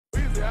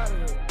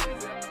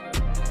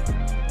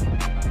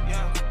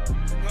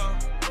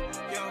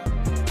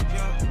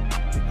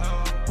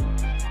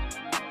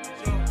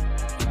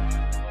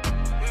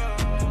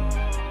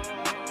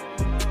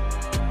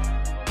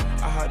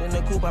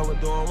coupe, I was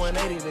doing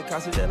 180. The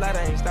cost of that light,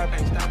 I ain't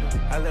stopping.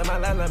 I let my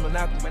life like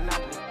Monopoly.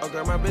 Oh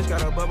girl, my bitch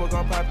got a bubble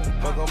gum poppin'.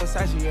 Fuck on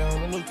Versace, yeah,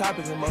 on a new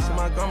topic. And most of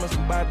my garments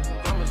from Bobby.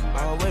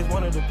 I always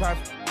wanted to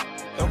profit.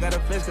 Don't gotta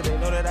flex, cause they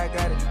know that I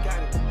got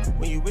it.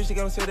 When you wish they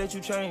gon' say that you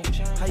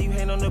changed. How you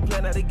hate on the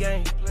plan of the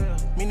game?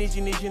 Me need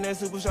you in that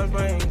super short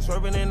brain.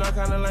 Swerving in all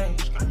kind of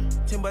lanes.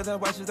 10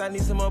 buttons watches, I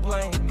need some more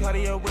plane.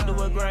 Cardio with the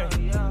wood grain.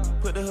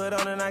 Put the hood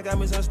on and I got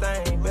me some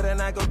stain. Better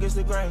not go get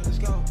the grain.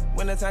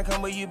 When the time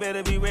come, but you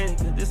better be ready.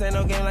 Cause this ain't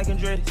no game like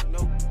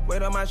Andretti.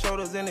 Weight on my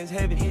shoulders and it's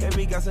heavy.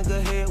 Every got some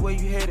good head, where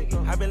you headed?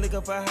 I been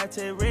looking for a hot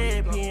tech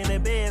red. Pee in the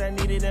bed, I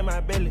need it in my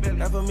belly.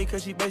 Not for me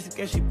cause she basic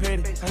and she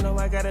petty. I know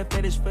I got a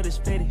fetish for this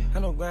fetty. I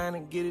know grind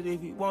and get it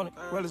if you want it.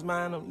 Well, it's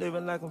mine, I'm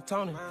living like I'm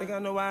Tony. Think I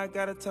know why I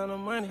got a ton of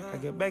money. I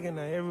get back and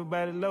now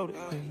everybody loaded.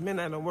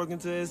 Midnight, I'm working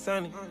till it's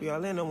sunny. We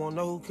all in, don't want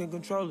know who can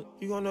control it.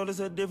 You gon' notice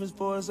a difference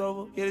before it's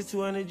over. Yeah, this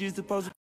 200 G's supposed to